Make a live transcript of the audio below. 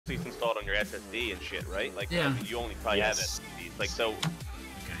installed on your SSD and shit, right? Like, yeah. I mean, you only probably have SSDs. Like, so.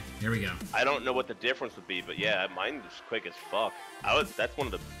 Okay, here we go. I don't know what the difference would be, but yeah, mine is quick as fuck. That's one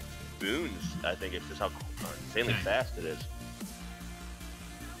of the boons, I think, it's just how insanely fast it is.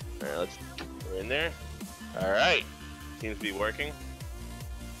 Alright, we're in there. Alright. Seems to be working.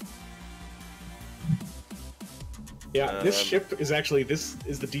 Yeah, this ship is actually, this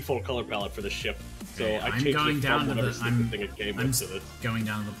is the default color palette for the ship. So I changed going it down from to whatever the, I'm thing it came going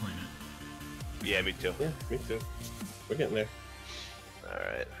down to the planet. Yeah, me too. Yeah, me too. We're getting there.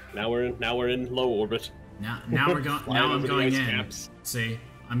 Alright. Now we're in low orbit. Now we're going. Now I'm going in. Caps. See,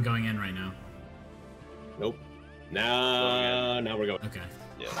 I'm going in right now. Nope. Now we're going. Okay.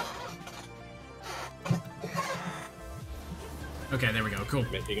 Yeah. Okay, there we go. Cool.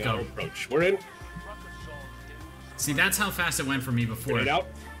 Making our approach. We're in. See, that's how fast it went for me before. Get it out.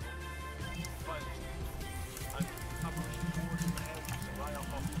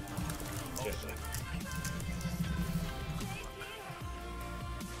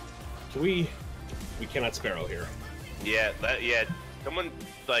 We cannot Sparrow here. Yeah, someone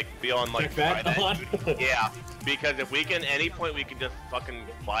like be on like check that. Yeah, because if we can any point we can just fucking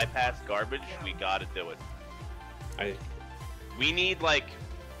bypass garbage, we gotta do it. We need like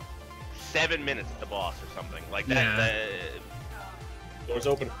 7 minutes at the boss or something like that. Yeah. Doors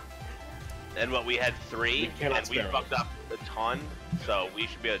open. And what we had 3, and we Sparrow. fucked up a ton, so we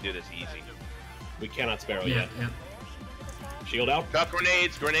should be able to do this easy. We cannot Sparrow yet. Yeah. Shield out. Drop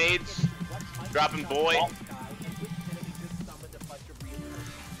grenades. Dropping boy. Oh.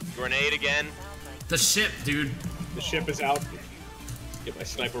 Grenade again. The ship, dude. The ship is out. Get my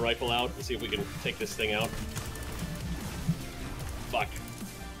sniper rifle out and see if we can take this thing out. Fuck.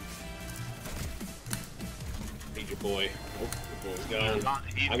 Need your boy. Oh, your boy's gone.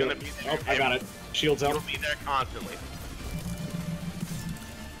 He's gonna be there. Oh, I got it. Shield's out. He'll be there constantly.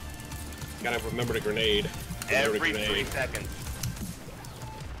 Gotta remember to grenade. Every 3 seconds.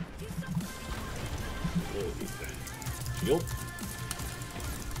 Shield.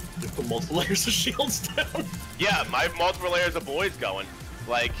 Just put multiple layers of shields down. Yeah, my multiple layers of boys going.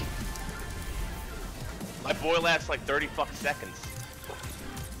 Like, my boy lasts like 30 fucking seconds.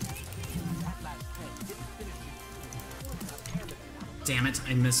 Damn it,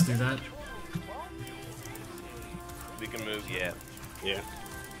 I missed through that. We can move, yeah. Yeah.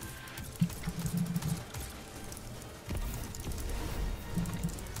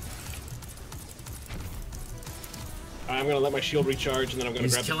 I'm gonna let my shield recharge, and then I'm gonna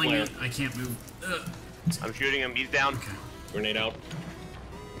grab the flare. He's killing me. I can't move. Ugh. I'm shooting him. He's down. Okay. Grenade out.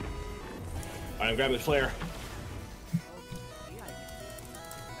 Alright, I'm grabbing the flare.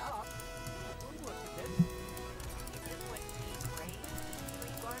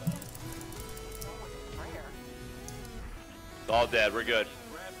 It's all dead. We're good.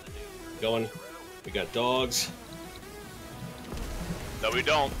 Going. We got dogs. No, we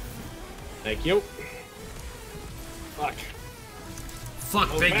don't. Thank you. Fuck.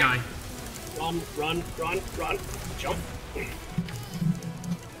 Fuck, big guy. Run. Jump.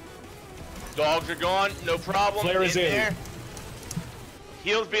 Dogs are gone. No problem. Flare is in. There.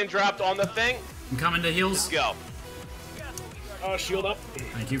 Heals being dropped on the thing. I'm coming to heals. Let's go. Shield up.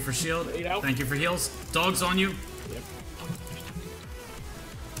 Thank you for shield. Out. Thank you for heals. Dogs on you. Yep.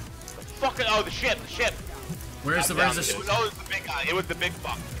 Fucking, oh, the ship. Where's the ship? It was the big guy. It was the big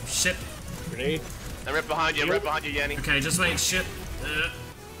fuck. Ship. Grenade. I'm right behind you. Yenny. Okay, just wait. Ship.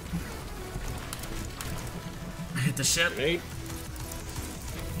 I hit the ship. Grenade.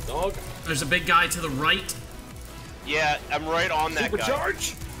 Dog. There's a big guy to the right. Yeah, I'm right on that guy.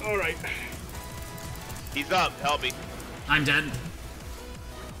 Supercharge. All right. He's up. Help me. I'm dead.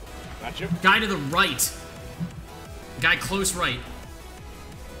 Gotcha. Guy to the right. Guy close right.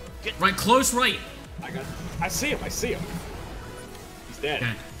 Right, close right. I see him. He's dead.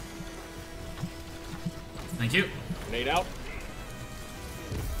 Okay. Thank you. Grenade out.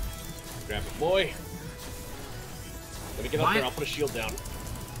 Grab the boy. Let me get up there. I'll put a shield down.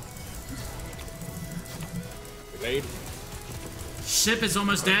 Grenade. Ship is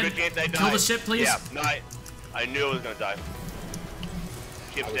almost dead. Kill the ship, please. Yeah, no, I knew it was gonna die.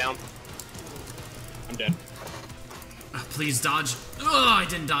 Ship's down. I'm dead. Please dodge. Oh, I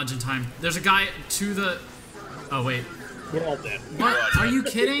didn't dodge in time. There's a guy to the... Oh, wait. We're all dead. What? Are you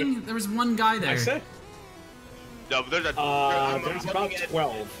kidding? There was one guy there. I said. No, but there's about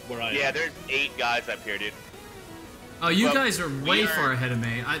 12 where I am. Yeah, there's 8 guys up here, dude. Oh, you guys are way far ahead of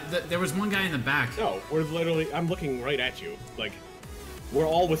me. There was one guy in the back. No, we're literally... I'm looking right at you. Like, we're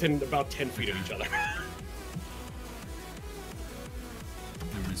all within about 10 feet of each other.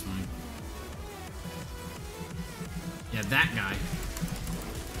 Everyone's fine. Yeah, that guy.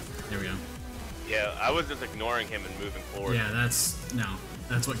 There we go. Yeah, I was just ignoring him and moving forward. Yeah, that's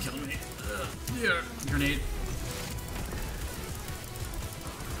what killed me. Yeah, grenade.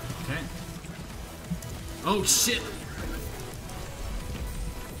 Okay. Oh shit!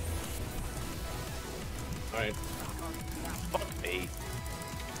 Alright. Fuck me.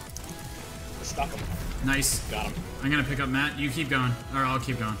 Stuck him. Nice. Got him. I'm gonna pick up Matt. You keep going, or I'll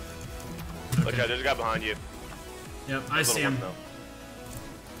keep going. Look out, there's a guy behind you. Yep, I see him. Though.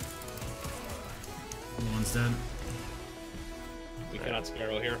 One's dead. We cannot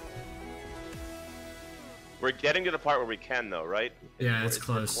Sparrow here. We're getting to the part where we can, though, right? Yeah, it's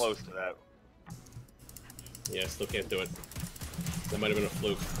close. We're close to that. Yeah, still can't do it. That might have been a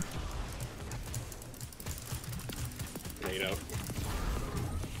fluke. There you go.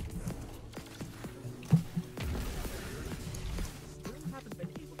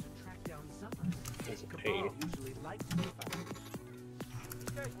 That's a pain.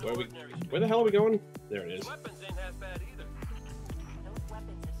 Where the hell are we going? There it is. Weapons ain't half bad either. Those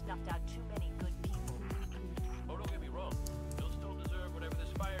weapons have snuffed out too many good people. Oh, don't get me wrong. They'll still deserve whatever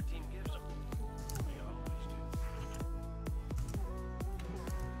this fire team gives them. They always do.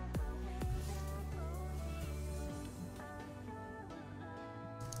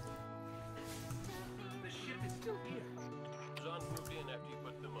 The ship is still here. Zahn moved in after you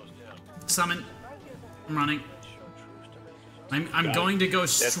put the most down. Summon. I'm running. Show truce to Mrs. I'm going to go what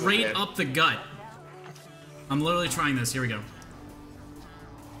straight it is. up the gut. I'm literally trying this. Here we go.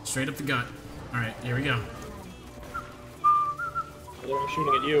 Straight up the gut. All right, here we go. They're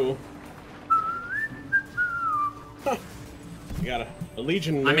shooting at you. Huh. You got a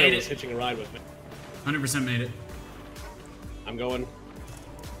Legion I made there was it. hitching a ride with me. 100% made it. I'm going.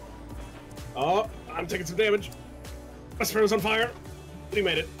 Oh, I'm taking some damage. My Sparrow's on fire. But he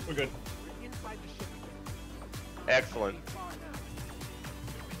made it. We're good. Excellent.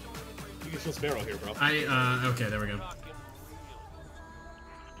 You can still Sparrow here, bro. Okay, there we go.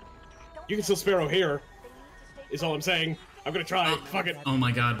 You can still Sparrow here. Is all I'm saying. I'm gonna try. Fuck it. Oh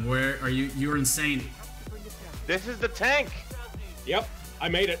my god, where are you? You're insane. This is the tank. Yep, I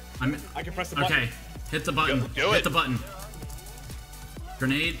made it. I'm I can press the button. okay. Hit the button. Do Hit it. the button.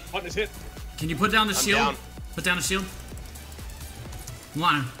 Grenade. Button is hit. Can you put down the shield? down. Put down the shield.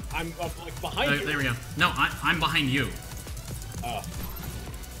 Milano. I'm like behind you. There we go. No, I'm behind you. Oh,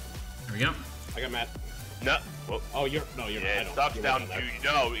 There we go. I got Matt. No. Whoa. Oh, you're no, you're. I Yeah, it don't. sucks You're down not to there. you.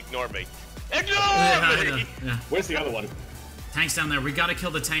 No, ignore me. Yeah, Ignore me! yeah. Where's the other one? Tank's down there. We gotta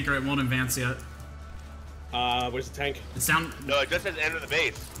kill the tank or it won't advance yet. Where's the tank? It's down. No, it just says enter the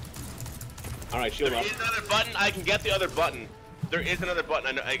base. All right, shield There up. is another button. I can get the other button. There is another button.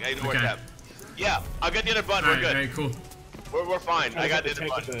 I know where it's Okay. at. Yeah, I'll get the other button. All We're right, good. very cool. We're fine. Try I to got hit the other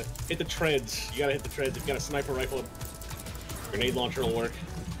tank button. with hit the treads. You gotta hit the treads. If you got a sniper rifle, grenade launcher will work.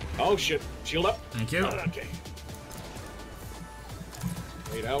 Oh shit! Shield up. Thank you. Okay.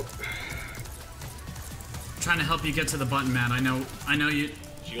 Wait out. Trying to help you get to the button, Matt. I know you.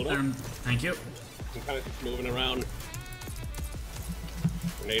 Shield up. Thank you. I'm kind of just moving around.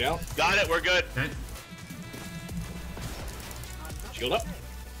 Grenade out. Got it. We're good. Okay. Shield up.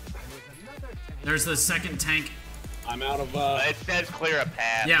 There's the second tank. I'm out of. It says clear a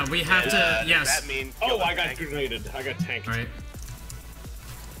path. Yeah, we have to. Yes. That means. Oh, kill the I got tank. grenaded. I got tanked. All right.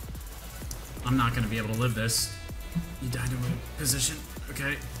 I'm not gonna be able to live this. You died in a position.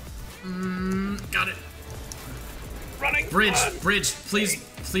 Okay. Got it. Running. Bridge, Run. bridge.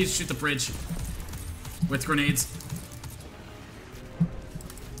 Please shoot the bridge. With grenades.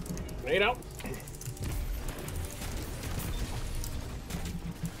 Grenade out.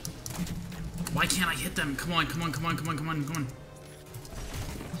 Why can't I hit them? Come on.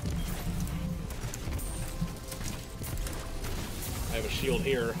 I have a shield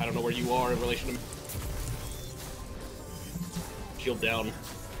here. I don't know where you are in relation to me. Shield down.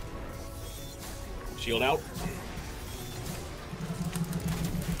 Shield out.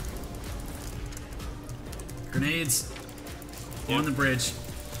 Grenades. On the bridge.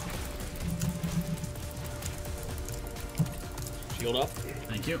 Shield up.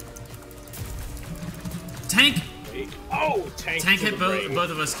 Thank you. Tank! Oh, tank. Tank to hit the brain. both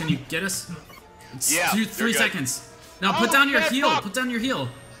of us. Can you get us? Yeah, Three you're good. seconds. Now Oh, put down your shit, heel. fuck. Put down your heel.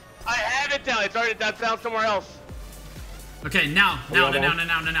 I have it down. It's already down somewhere else. Okay, now. Now.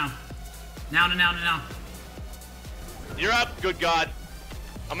 You're up. Good God.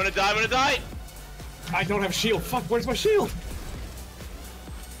 I'm gonna die. I don't have shield. Fuck, where's my shield?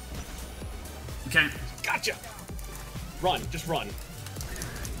 Okay. Gotcha. Run, just run.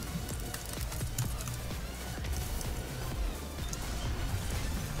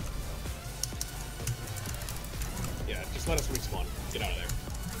 Yeah, just let us respawn. Get out of there.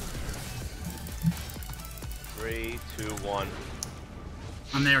 3, 2, 1.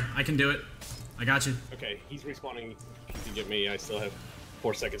 I'm there. I can do it. I got you. Okay, he's respawning. You get me. I still have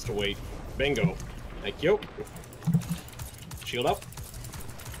 4 seconds to wait. Bingo. Thank you. Shield up.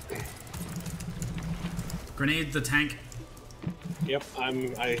 Grenade the tank. Yep,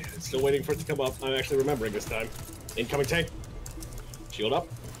 I'm still waiting for it to come up. I'm actually remembering this time. Incoming tank. Shield up.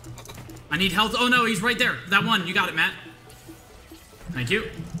 I need health. Oh no, he's right there. That one. You got it, Matt. Thank you.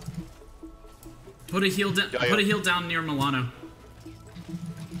 Put a heal down. Put a heal down near Milano.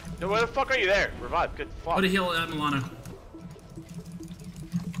 No, where the fuck are you there? Revive. Good fuck. Put a heal at Milano.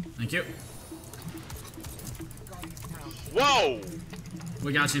 Thank you. Whoa!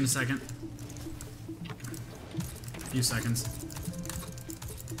 We got you in a second. A few seconds.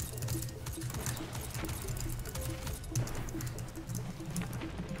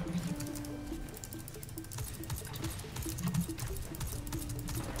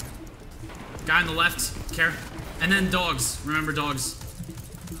 Guy on the left, care. And then dogs. Remember dogs.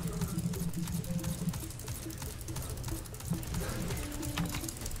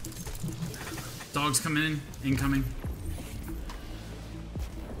 Dogs coming in. Incoming.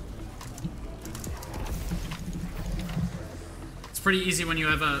 It's pretty easy when you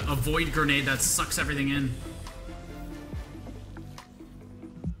have a void grenade that sucks everything in.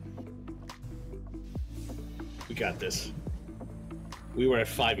 We got this. We were at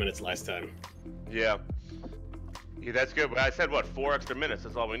 5 minutes last time. Yeah. Yeah, that's good. But I said, what, 4 extra minutes?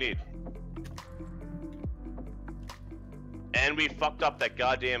 That's all we need. And we fucked up that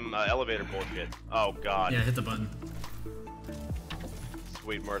goddamn elevator bullshit. Oh, God. Yeah, hit the button.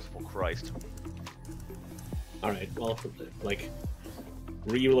 Sweet merciful Christ. Alright, well, like,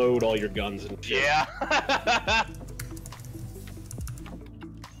 reload all your guns and shit. Yeah.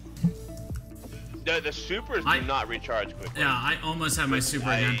 The supers do not recharge quickly. Yeah, I almost have my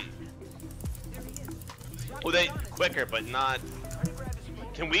super again. Well, they quicker, but not.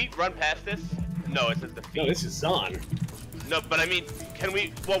 Can we run past this? No, it says defeat. No, this is Zon. No, but I mean, can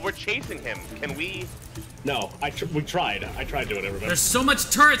we? Well, we're chasing him. Can we? No, we tried. I tried doing everything. There's so much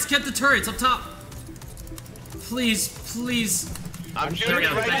turrets. Get the turrets up top. Please, please. I'm shooting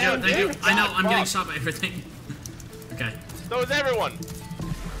it right now. Thank you. I know. I'm getting shot by everything. Okay. So is everyone.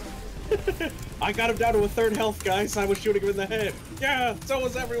 I got him down to a 3rd health, guys. I was shooting him in the head. Yeah, so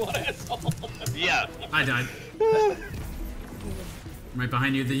was everyone, asshole. Yeah. I died. Right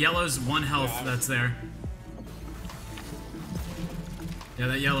behind you. The yellow's 1 health that's there. Yeah,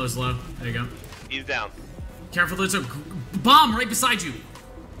 that yellow's low. There you go. He's down. Careful, there's a bomb right beside you.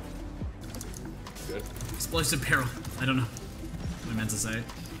 Good. Explosive barrel. I don't know what I meant to say.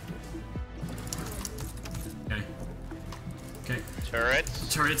 Okay. Okay.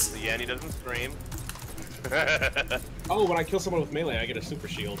 Turrets. Turrets. The Yanny doesn't scream. Oh, when I kill someone with melee, I get a super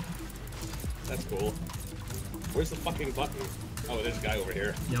shield. That's cool. Where's the fucking button? Oh, there's a guy over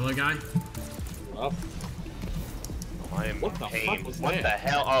here. Yellow guy. Up. I am What the pain. fuck was What that? the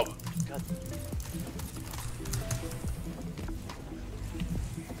hell? Oh, God.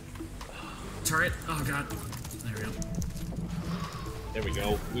 Turret. Oh god. There we go. There we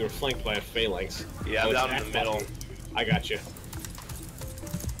go. We were flanked by a phalanx. Yeah, I'm it's down in that the middle. button. I got you.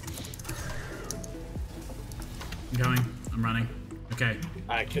 I'm going. I'm running. Okay.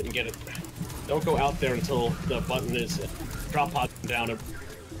 I couldn't get it. Don't go out there until the button is drop pod down.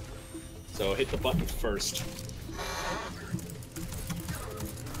 So hit the button first.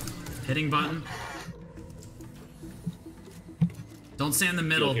 Hitting button. Don't stay in the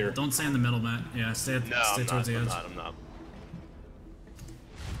middle. Here. Don't stay in the middle, Matt. Yeah, stay No, stay I'm towards not. the I'm edge. not. I'm not.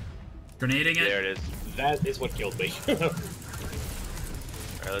 Grenading it. There it is. That is what killed me. All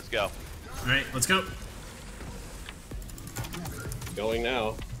right, let's go. All right, let's go. Going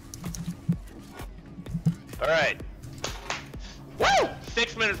now. All right. Woo!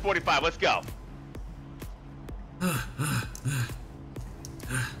 6 minutes 45. Let's go.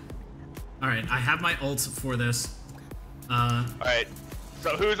 All right, I have my ult for this. All right.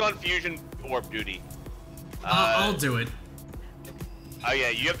 So who's on fusion orb duty? I'll do it. Oh yeah,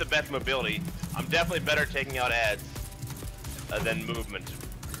 you have the best mobility. I'm definitely better taking out ads than movement.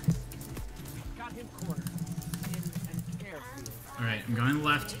 Got him cornered. In an airfield. All right, I'm going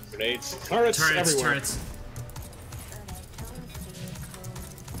left. Grenades. Turrets, Turrets, everywhere. turrets.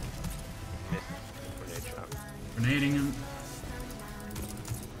 Grenade shot. Grenading him.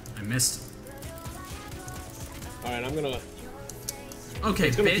 I missed. Alright, I'm gonna... Okay,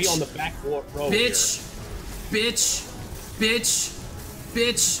 It's gonna bitch. be on the back row Bitch. Bitch. Bitch.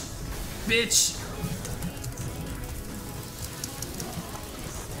 Bitch. Bitch.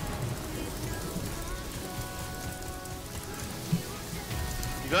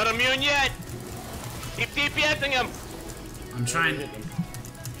 You not immune yet? Keep DPSing him. I'm trying.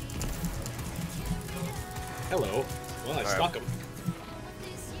 Hello. Well, I stuck him.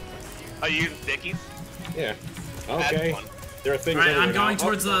 Are you using stickies? Yeah. Okay. That's fun. There are things. Alright, everywhere I'm going now.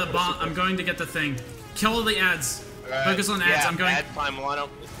 towards the bomb. I'm going to get the thing. Kill the ads. Alright. Focus on ads. Yeah, I'm going. ad time, Milano.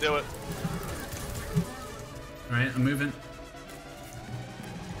 Let's do it. Alright, I'm moving.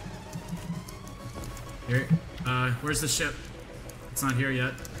 Here. Where's the ship? It's not here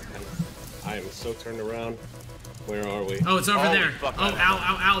yet. I am so turned around. Where are we? Oh, it's over Holy there. fuck, Oh, I don't ow, know.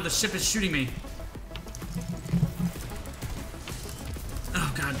 ow, ow. The ship is shooting me.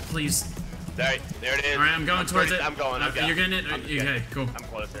 Oh, God, please. Alright, there it is. Alright, I'm going towards it. I'm going. I'm You're getting it? I'm Okay, getting it. cool. I'm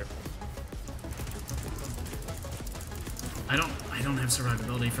closer. I don't have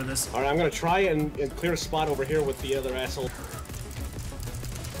survivability for this. Alright, I'm gonna try and clear a spot over here with the other asshole.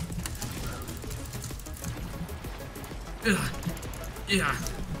 Ugh. Yeah.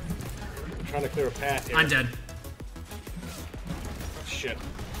 I'm trying to clear a path here. I'm dead. Shit.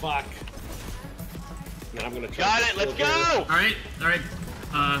 Fuck. Now I'm gonna try Got to it, let's kill go! here. Alright, alright.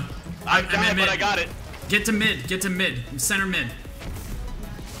 I I'm died, in mid. but I got it. Get to mid. Get to mid. Center mid.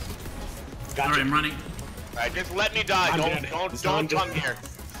 Gotcha. Alright, I'm running. Alright, just let me die. I'm Don't dead. don't come here.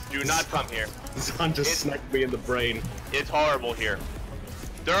 Do not come here. Zon just sniped me in the brain. It's horrible here.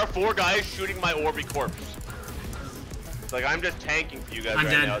 There are 4 guys shooting my Orby corpse. Like, I'm just tanking for you guys I'm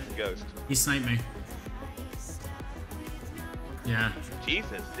right dead. now as a ghost. He sniped me. Yeah.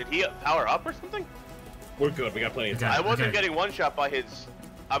 Jesus, did he power up or something? We're good. We got plenty of time. Okay. I wasn't getting one shot by his...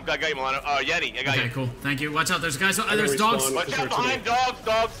 I got you, Milano. Yeti, I got Okay, you. cool. Thank you. Watch out. There's guys. gotta There's dogs. respawn. Watch out behind,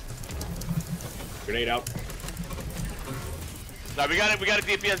 dogs! Grenade out. No, we got a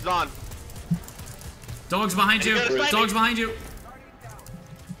DPS on. Dogs behind you. You gotta snipe Dogs me. behind you. You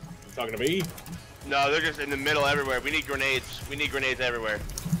talking to me? No, they're just in the middle everywhere. We need grenades. We need grenades everywhere.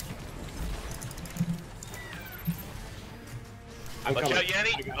 I'm Watch coming. out,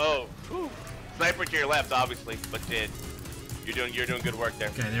 Yeti. Oh, whew. Sniper to your left, obviously, but you're doing good work there.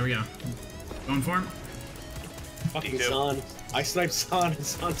 Okay, there we go. Going for him. Fucking Me too. Zon. I sniped Zon and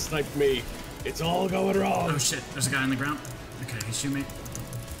Zon sniped me. It's all going wrong. Oh shit. There's a guy on the ground. Okay, he shoot me.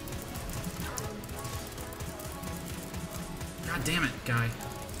 God damn it, guy.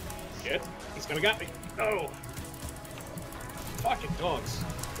 Shit. He's gonna get me. No. Fucking dogs.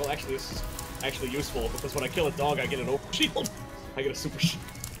 Well, actually, this is actually useful because when I kill a dog, I get an open shield. I get a super shield.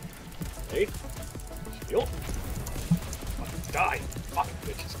 Hey. Shield. Fucking die. Fucking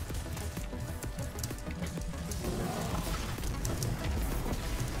bitches.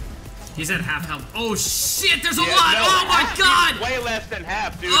 He's at half health. Oh shit, there's a Yeah, lot! no, Oh my half, god! dude, way less than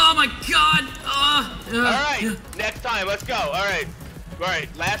half, dude. Oh my god! Alright, next time, let's go. Alright,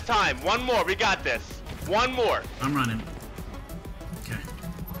 last time. One more, we got this. One more. I'm running. Okay.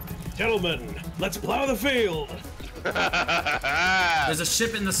 Gentlemen, let's plow the field. There's a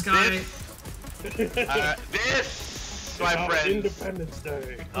ship in the sky. This, my It's our friends. Independence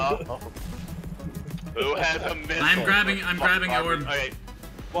Day. Who has a missile? I'm grabbing a orb. Okay.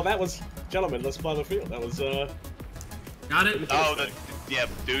 Well, that was, gentlemen, let's plow the field. That was, Got it? Oh, yeah,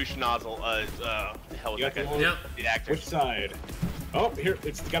 douche nozzle. The hell was You that got guy? the Yep. The actor. which side? Oh, here,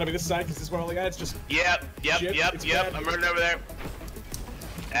 it's gotta be this side, because this is where all the guys just Yep. Shit, it's bad. I'm running over there.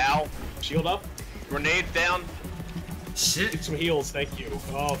 Ow. shield up. Grenades down. Shit. Get some heals, thank you.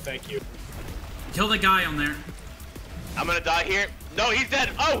 Oh, thank you. Kill the guy on there. I'm gonna die here. No, he's dead.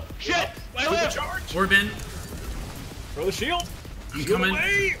 Oh, shit. I With the live. charge! Orb in. Throw the shield! I'm Shield coming.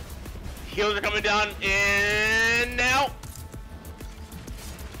 away! Heals are coming down in now.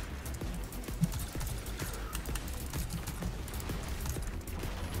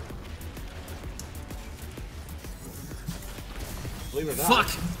 Believe it or not.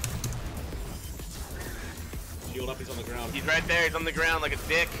 Fuck. Shield up, he's on the ground. He's right there. He's on the ground like a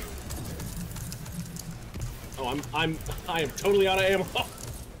dick. Oh, I am totally out of ammo.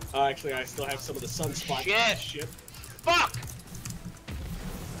 Actually, I still have some of the sunspot. Shit. Shit. Fuck.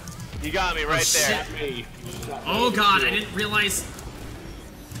 You got me right shit. there. Shot me. Shot me Oh with the god, I shield. didn't realize.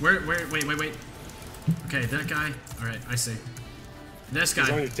 Wait. Okay, that guy. Alright, I see. This guy.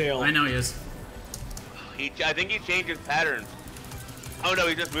 He's on your tail. I know he is. I think he changed his pattern. Oh no,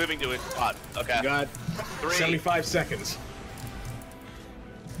 he's just moving to his spot. Okay. You got 3. 75 seconds.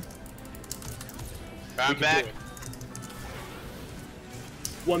 I'm We can back. do it.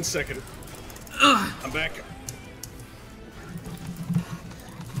 1 second. Ugh. I'm back.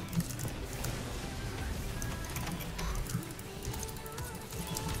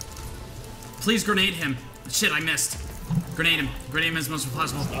 Please grenade him. Shit, I missed. Grenade him. Grenade him as much as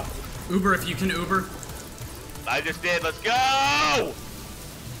possible. Uber if you can Uber. I just did. Let's go.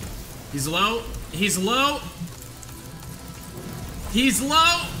 He's low. He's low. He's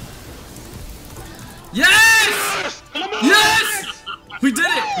low. Yes! Yes! We did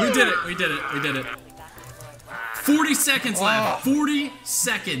it. We did it. We did it. We did it. 40 seconds left. 40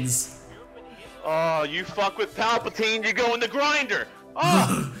 seconds. Oh, you fuck with Palpatine, you go in the grinder.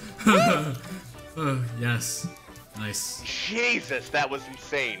 Oh. Yes. Nice. Jesus, that was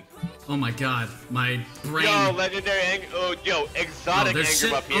insane. Oh my god, my brain. Yo, legendary anger. Oh, yo, exotic anger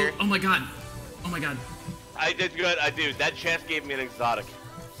shit. up here. Oh my god. Oh my god. I did good. I do. That chest gave me an exotic.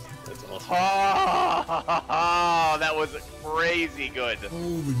 That's awesome. Oh, that was crazy good.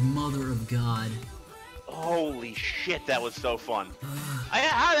 Holy mother of God. Holy shit, that was so fun.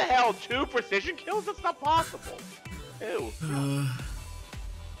 How the hell 2 precision kills? That's not possible. Ew.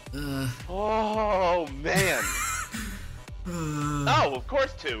 Oh man. Oh, of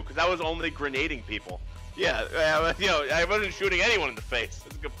course 2, because I was only grenading people. Yeah, you know, I wasn't shooting anyone in the face.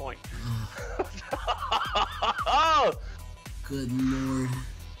 That's a good point. Good lord.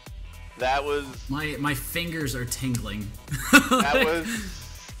 That was. My fingers are tingling. That was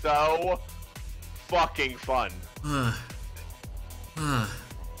so fucking fun. Alright,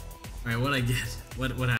 what'd I get? What happened?